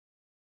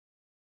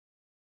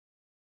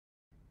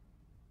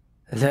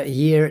The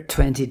year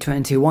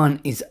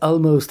 2021 is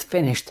almost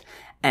finished,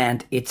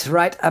 and it's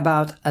right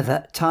about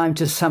the time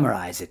to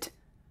summarize it.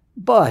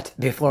 But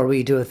before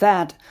we do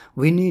that,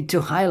 we need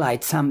to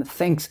highlight some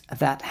things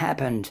that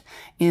happened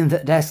in the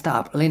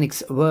desktop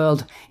Linux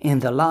world in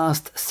the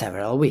last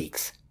several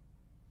weeks.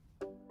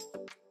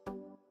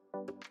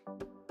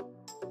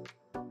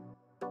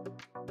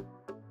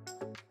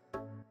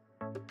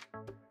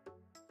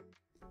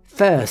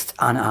 First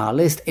on our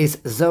list is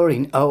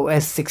Zorin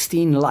OS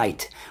 16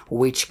 Lite,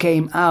 which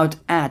came out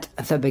at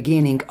the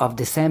beginning of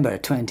December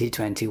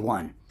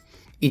 2021.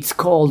 It's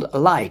called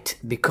Lite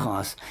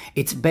because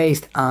it's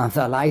based on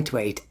the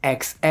lightweight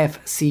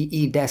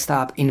XFCE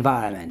desktop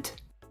environment.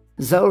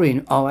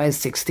 Zorin OS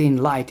 16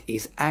 Lite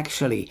is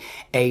actually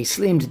a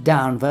slimmed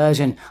down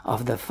version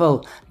of the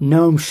full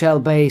GNOME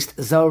shell-based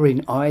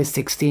Zorin OS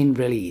 16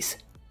 release.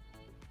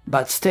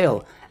 But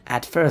still,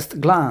 at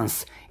first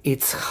glance,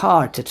 it's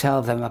hard to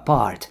tell them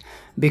apart,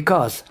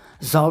 because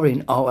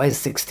Zorin OS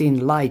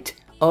 16 Lite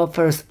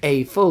offers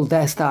a full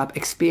desktop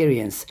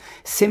experience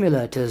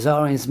similar to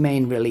Zorin's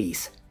main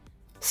release.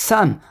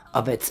 Some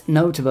of its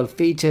notable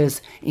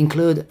features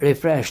include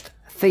refreshed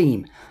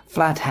theme,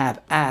 FlatHab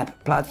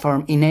app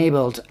platform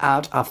enabled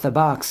out of the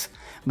box,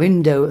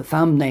 window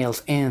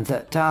thumbnails in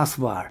the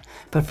taskbar,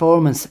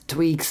 performance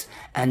tweaks,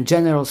 and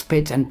general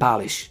spit and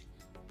polish.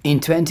 In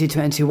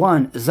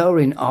 2021,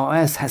 Zorin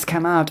OS has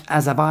come out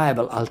as a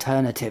viable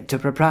alternative to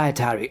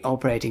proprietary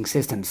operating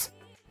systems,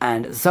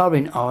 and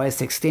Zorin OS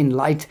 16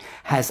 Lite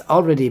has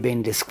already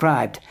been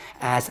described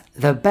as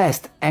the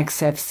best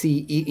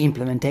XFCE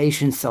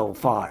implementation so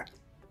far.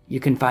 You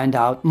can find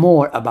out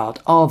more about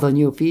all the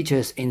new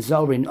features in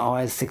Zorin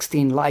OS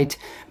 16 Lite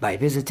by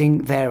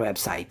visiting their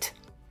website.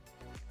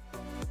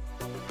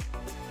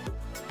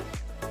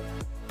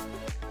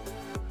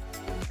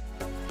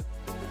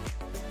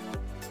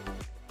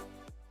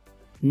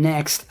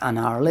 Next on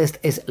our list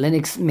is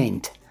Linux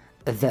Mint.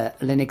 The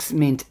Linux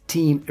Mint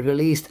team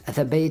released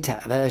the beta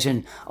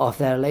version of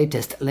their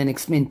latest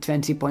Linux Mint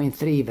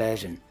 20.3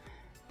 version.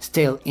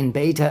 Still in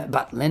beta,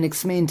 but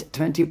Linux Mint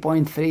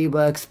 20.3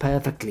 works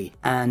perfectly,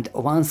 and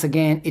once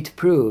again it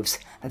proves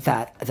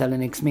that the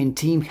Linux Mint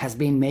team has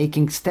been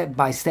making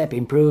step-by-step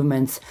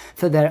improvements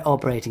to their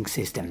operating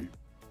system.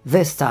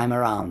 This time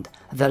around,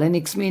 the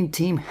Linux Mint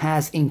team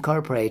has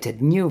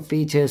incorporated new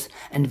features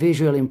and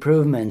visual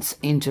improvements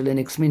into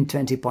Linux Mint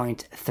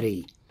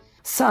 20.3.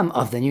 Some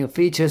of the new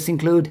features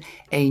include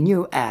a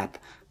new app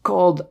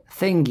called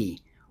Thingy,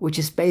 which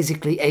is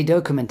basically a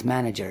document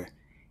manager.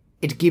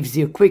 It gives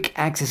you quick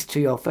access to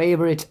your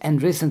favorite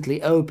and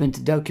recently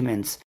opened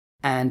documents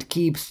and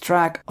keeps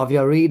track of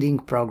your reading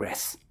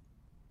progress.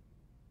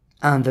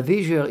 On the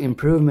visual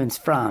improvements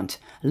front,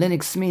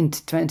 Linux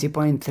Mint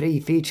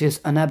 20.3 features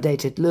an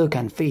updated look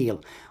and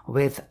feel,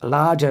 with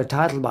larger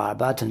titlebar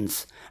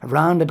buttons,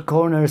 rounded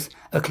corners,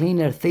 a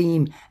cleaner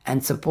theme,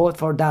 and support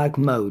for dark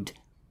mode.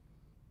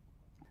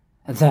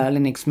 The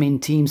Linux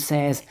Mint team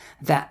says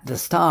that the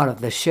star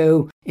of the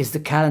show is the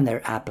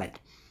calendar applet.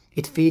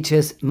 It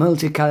features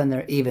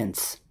multi-calendar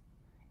events.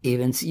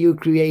 Events you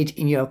create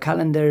in your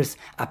calendars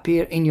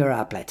appear in your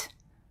applet.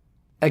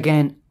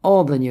 Again,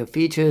 all the new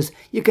features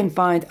you can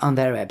find on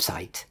their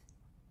website.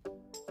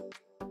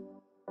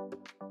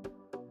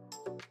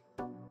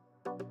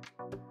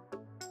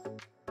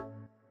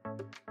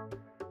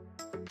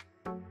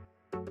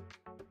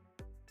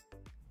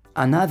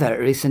 Another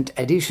recent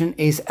addition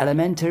is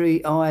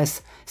Elementary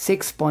OS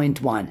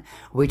 6.1,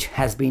 which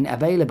has been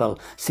available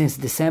since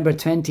December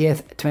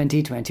 20th,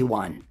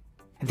 2021.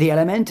 The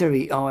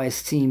Elementary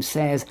OS team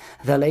says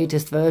the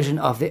latest version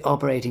of the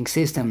operating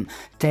system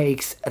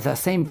takes the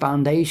same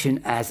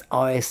foundation as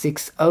OS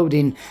 6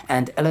 Odin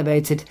and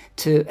elevates it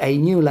to a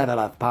new level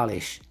of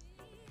polish.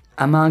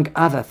 Among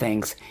other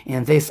things,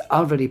 in this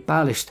already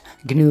polished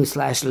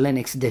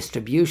GNU/Linux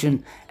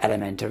distribution,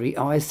 Elementary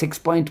OS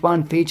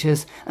 6.1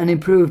 features an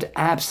improved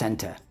App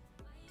Center.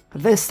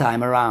 This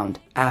time around,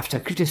 after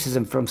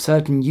criticism from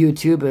certain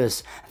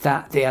YouTubers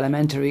that the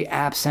Elementary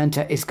App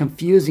Center is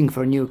confusing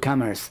for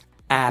newcomers,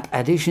 app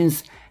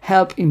additions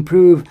help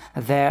improve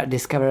their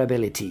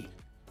discoverability.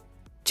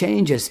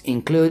 Changes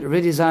include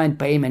redesigned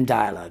payment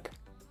dialog.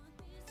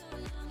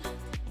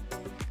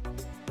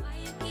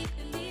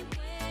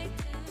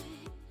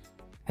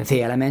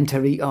 The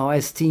Elementary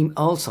OS team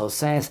also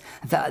says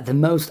that the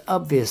most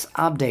obvious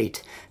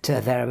update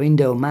to their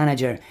window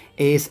manager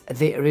is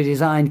the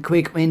redesigned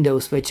Quick Window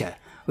Switcher,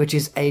 which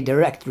is a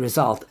direct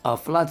result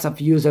of lots of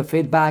user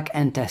feedback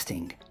and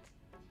testing.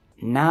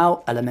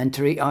 Now,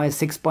 Elementary OS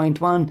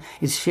 6.1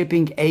 is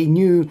shipping a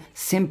new,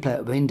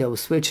 simpler window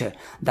switcher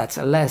that's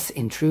less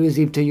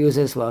intrusive to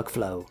users'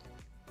 workflow.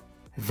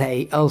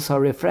 They also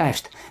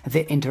refreshed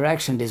the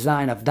interaction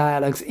design of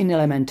dialogues in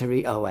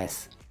Elementary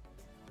OS.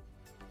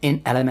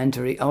 In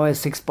Elementary OS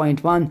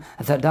 6.1,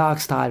 the dark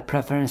style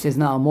preference is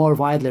now more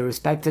widely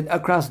respected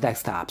across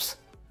desktops.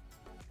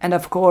 And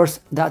of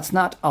course, that's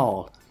not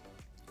all.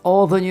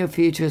 All the new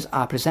features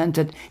are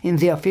presented in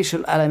the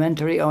official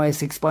Elementary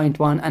OS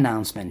 6.1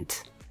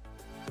 announcement.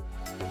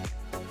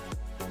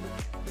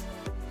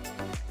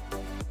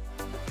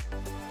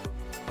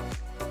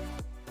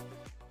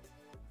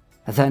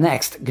 The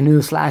next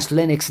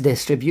GNU/Linux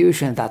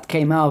distribution that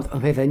came out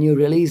with a new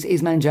release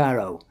is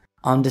Manjaro.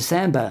 On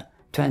December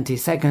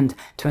 22nd,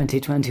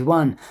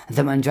 2021,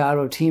 the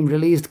Manjaro team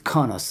released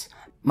Konos,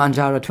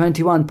 Manjaro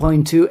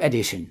 21.2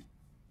 edition.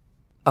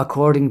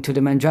 According to the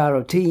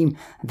Manjaro team,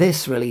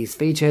 this release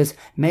features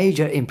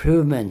major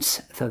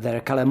improvements to their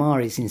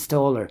Calamares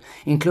installer,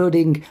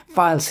 including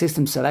file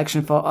system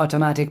selection for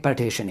automatic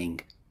partitioning.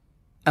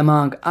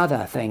 Among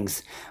other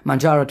things,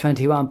 Manjaro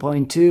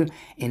 21.2,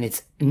 in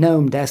its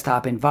GNOME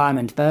desktop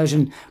environment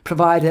version,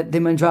 provided the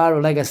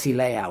Manjaro legacy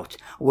layout,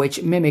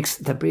 which mimics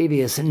the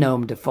previous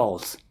GNOME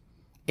defaults.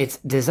 It's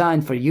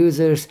designed for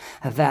users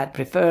that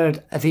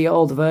preferred the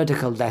old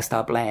vertical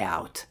desktop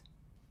layout.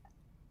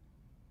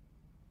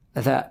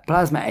 The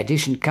Plasma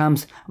edition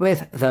comes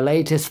with the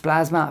latest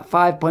Plasma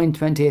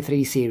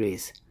 5.23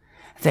 series.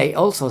 They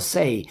also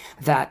say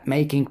that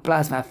making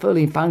Plasma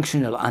fully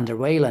functional under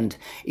Wayland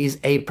is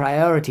a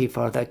priority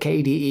for the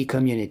KDE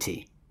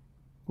community.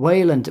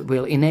 Wayland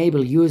will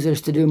enable users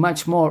to do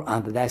much more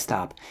on the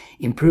desktop,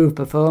 improve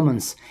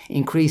performance,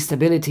 increase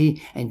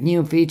stability, and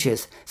new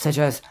features such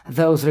as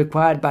those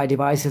required by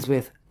devices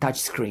with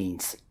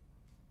touchscreens.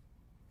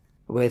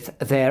 With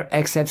their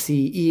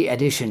XFCE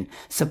edition,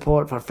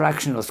 support for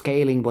fractional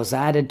scaling was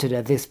added to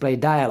the display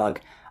dialog,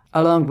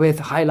 along with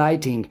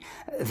highlighting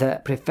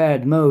the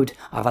preferred mode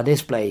of a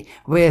display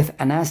with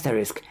an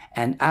asterisk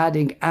and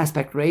adding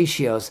aspect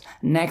ratios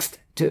next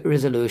to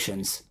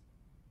resolutions.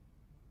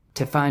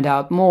 To find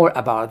out more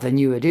about the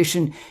new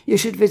edition, you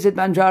should visit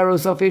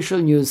Manjaro's official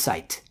news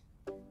site.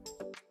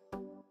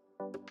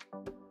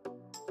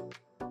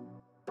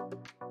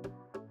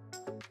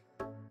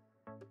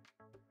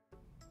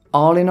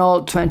 All in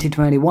all,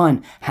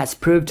 2021 has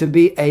proved to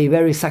be a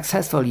very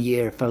successful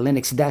year for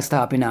Linux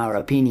desktop in our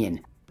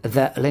opinion.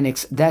 The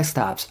Linux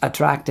desktops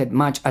attracted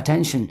much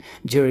attention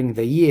during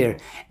the year,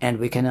 and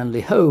we can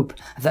only hope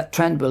that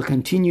trend will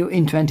continue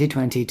in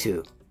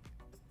 2022.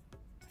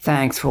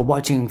 Thanks for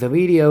watching the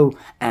video,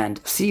 and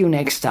see you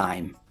next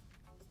time.